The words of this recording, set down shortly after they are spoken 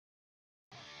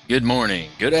Good morning,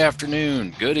 good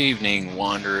afternoon, good evening,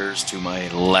 wanderers to my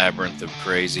labyrinth of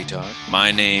crazy talk.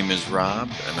 My name is Rob,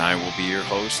 and I will be your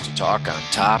host to talk on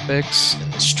topics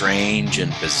in the strange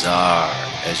and bizarre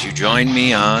as you join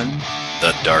me on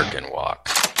the Darken Walk.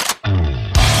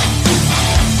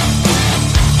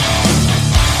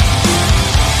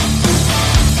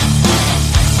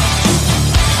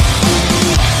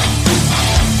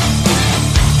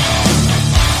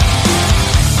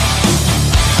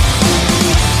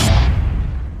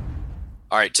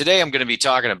 All right, today I'm going to be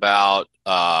talking about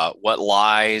what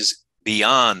lies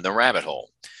beyond the rabbit hole.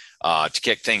 To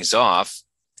kick things off,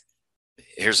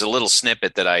 here's a little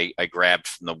snippet that I grabbed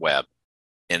from the web,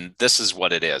 and this is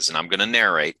what it is, and I'm going to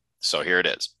narrate, so here it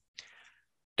is.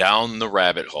 Down the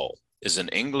rabbit hole is an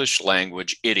English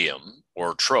language idiom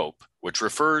or trope which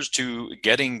refers to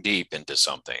getting deep into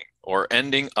something or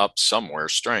ending up somewhere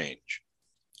strange.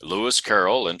 Lewis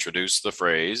Carroll introduced the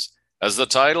phrase as the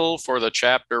title for the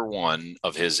chapter 1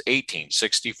 of his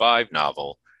 1865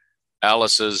 novel,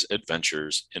 Alice's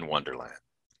Adventures in Wonderland,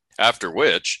 after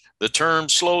which the term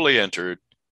slowly entered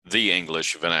the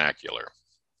English vernacular.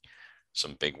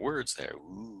 Some big words there.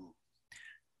 Ooh.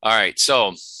 All right,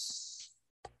 so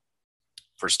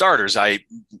for starters, when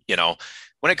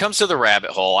it comes to the rabbit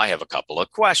hole, I have a couple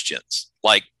of questions,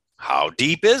 like how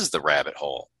deep is the rabbit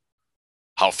hole?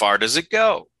 How far does it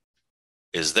go?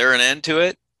 Is there an end to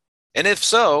it? And if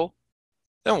so,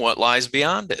 then what lies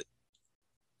beyond it?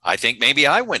 I think maybe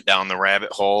I went down the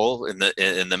rabbit hole in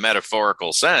the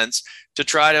metaphorical sense to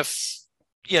try to,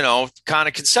 kind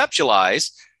of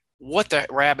conceptualize what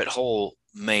that rabbit hole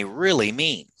may really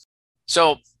mean.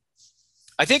 So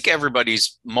I think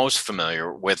everybody's most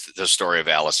familiar with the story of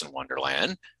Alice in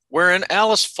Wonderland, wherein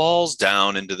Alice falls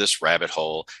down into this rabbit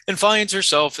hole and finds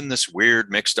herself in this weird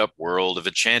mixed up world of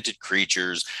enchanted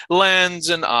creatures, lands,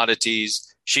 and oddities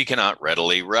she cannot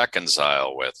readily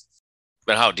reconcile with.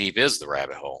 But how deep is the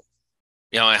rabbit hole?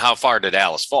 And how far did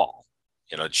Alice fall?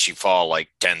 Did she fall like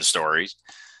 10 stories?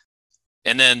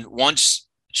 And then once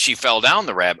she fell down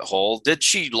the rabbit hole, did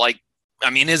she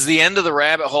is the end of the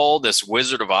rabbit hole this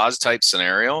Wizard of Oz type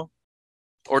scenario?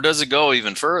 Or does it go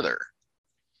even further?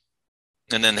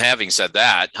 And then having said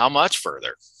that, how much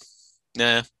further?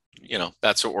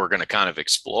 That's what we're going to kind of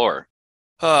explore.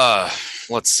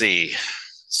 Let's see.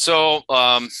 So,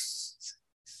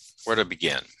 where to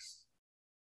begin?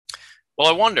 Well,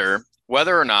 I wonder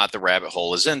whether or not the rabbit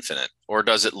hole is infinite, or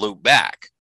does it loop back?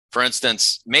 For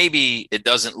instance, maybe it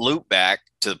doesn't loop back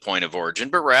to the point of origin,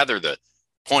 but rather the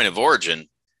point of origin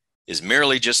is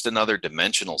merely just another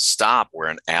dimensional stop where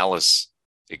an Alice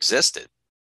existed.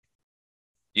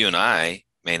 You and I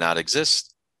may not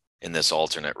exist in this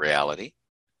alternate reality,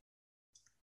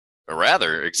 but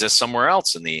rather exist somewhere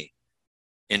else in the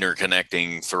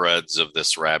interconnecting threads of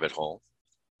this rabbit hole.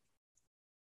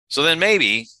 So then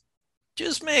maybe,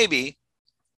 just maybe,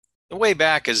 the way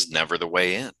back is never the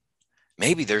way in.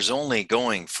 Maybe there's only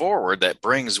going forward that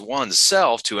brings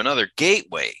oneself to another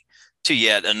gateway to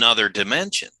yet another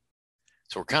dimension.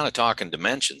 So we're kind of talking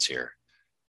dimensions here.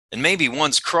 And maybe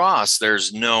once crossed,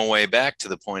 there's no way back to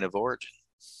the point of origin.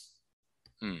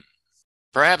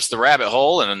 Perhaps the rabbit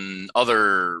hole and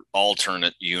other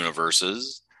alternate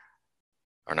universes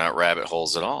are not rabbit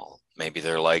holes at all. Maybe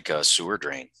they're like a sewer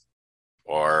drain,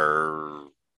 or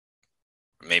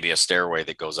maybe a stairway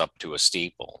that goes up to a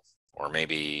steeple, or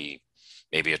maybe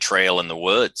a trail in the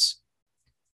woods.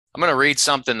 I'm going to read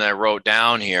something that I wrote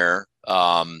down here.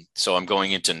 So I'm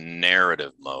going into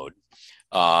narrative mode.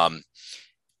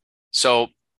 So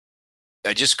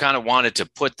I just kind of wanted to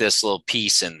put this little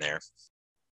piece in there.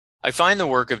 I find the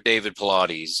work of David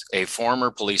Pilates, a former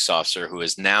police officer who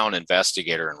is now an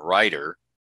investigator and writer,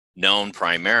 known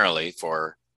primarily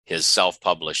for his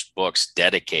self-published books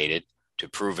dedicated to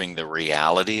proving the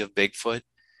reality of Bigfoot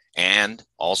and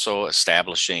also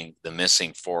establishing the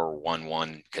missing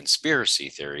 411 conspiracy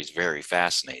theories, very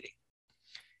fascinating.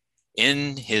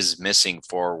 In his missing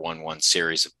 411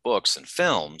 series of books and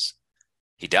films,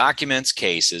 he documents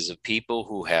cases of people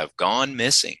who have gone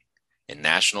missing in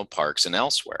national parks and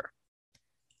elsewhere,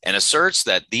 and asserts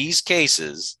that these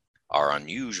cases are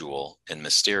unusual and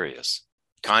mysterious,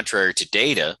 contrary to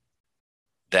data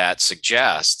that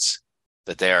suggests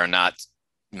that they are not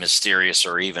mysterious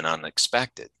or even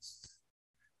unexpected.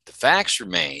 The facts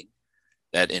remain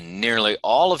that in nearly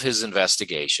all of his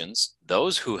investigations,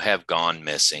 those who have gone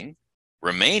missing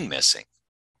remain missing,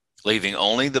 leaving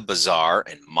only the bizarre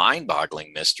and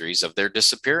mind-boggling mysteries of their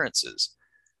disappearances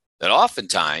that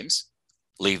oftentimes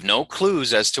leave no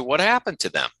clues as to what happened to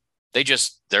them.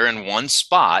 They're in one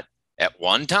spot at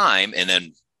one time, and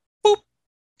then boop,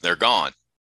 they're gone.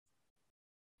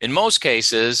 In most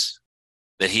cases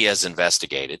that he has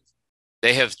investigated,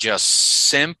 they have just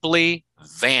simply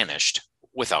vanished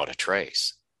without a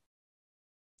trace.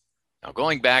 Now,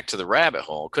 going back to the rabbit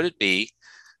hole, could it be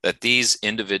that these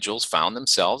individuals found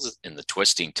themselves in the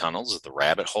twisting tunnels of the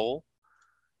rabbit hole,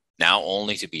 now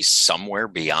only to be somewhere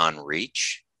beyond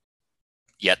reach,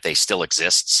 yet they still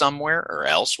exist somewhere or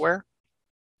elsewhere?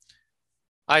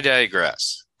 I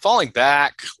digress. Falling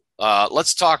back,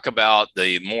 let's talk about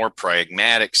the more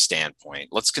pragmatic standpoint.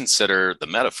 Let's consider the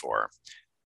metaphor,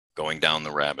 going down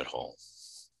the rabbit hole.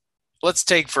 Let's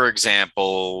take, for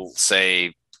example,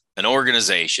 say, an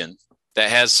organization that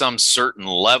has some certain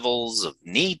levels of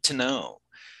need to know,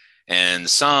 and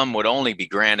some would only be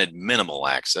granted minimal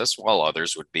access, while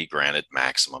others would be granted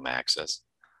maximum access.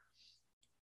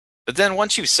 But then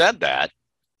once you've said that,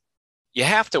 you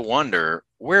have to wonder,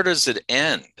 where does it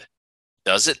end?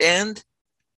 Does it end?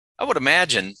 I would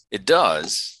imagine it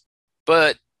does,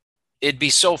 but it'd be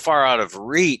so far out of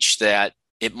reach that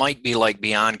it might be like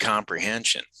beyond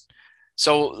comprehension.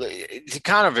 So to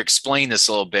kind of explain this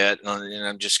a little bit, and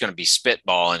I'm just going to be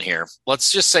spitballing here.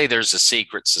 Let's just say there's a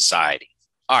secret society.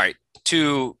 All right,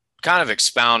 to kind of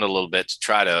expound a little bit to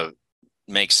try to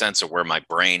make sense of where my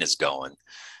brain is going.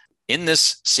 In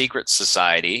this secret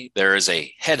society, there is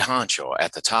a head honcho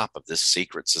at the top of this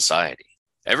secret society.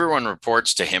 Everyone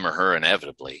reports to him or her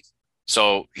inevitably.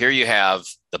 So here you have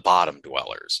the bottom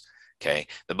dwellers. Okay,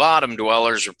 the bottom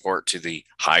dwellers report to the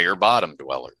higher bottom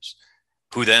dwellers,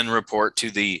 who then report to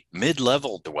the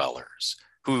mid-level dwellers,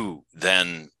 who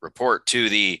then report to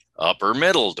the upper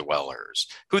middle dwellers,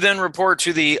 who then report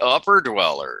to the upper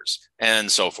dwellers,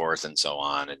 and so forth and so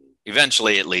on. And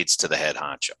eventually it leads to the head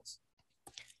honcho.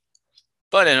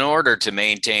 But in order to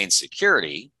maintain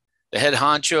security, the head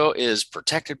honcho is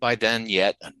protected by then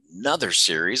yet another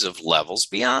series of levels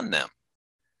beyond them.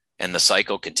 And the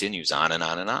cycle continues on and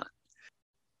on and on.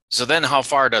 So then how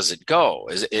far does it go?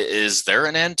 Is there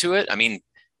an end to it? I mean,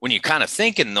 when you kind of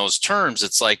think in those terms,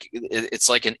 it's like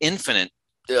an infinite,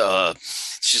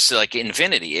 it's just like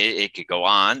infinity. It could go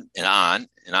on and on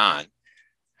and on.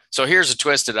 So here's a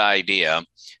twisted idea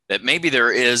that maybe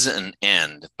there is an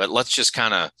end, but let's just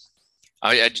kind of,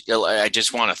 I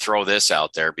just want to throw this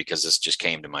out there because this just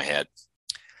came to my head.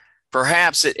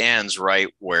 Perhaps it ends right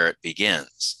where it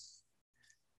begins.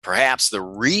 Perhaps the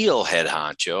real head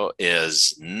honcho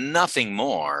is nothing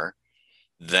more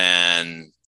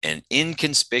than an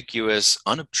inconspicuous,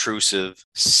 unobtrusive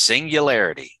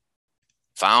singularity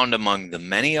found among the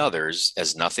many others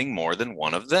as nothing more than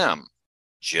one of them,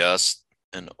 just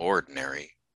an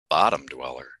ordinary bottom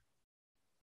dweller.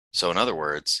 So in other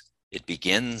words, it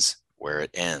begins where it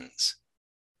ends.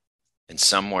 And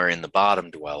somewhere in the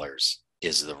bottom dwellers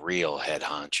is the real head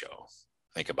honcho.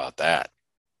 Think about that.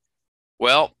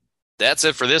 Well, that's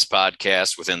it for this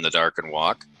podcast within the Darken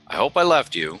Walk. I hope I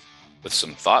left you with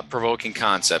some thought-provoking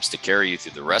concepts to carry you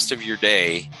through the rest of your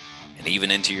day and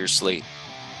even into your sleep.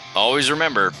 Always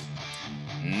remember,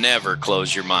 never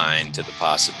close your mind to the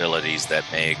possibilities that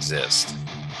may exist.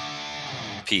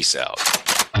 Peace out.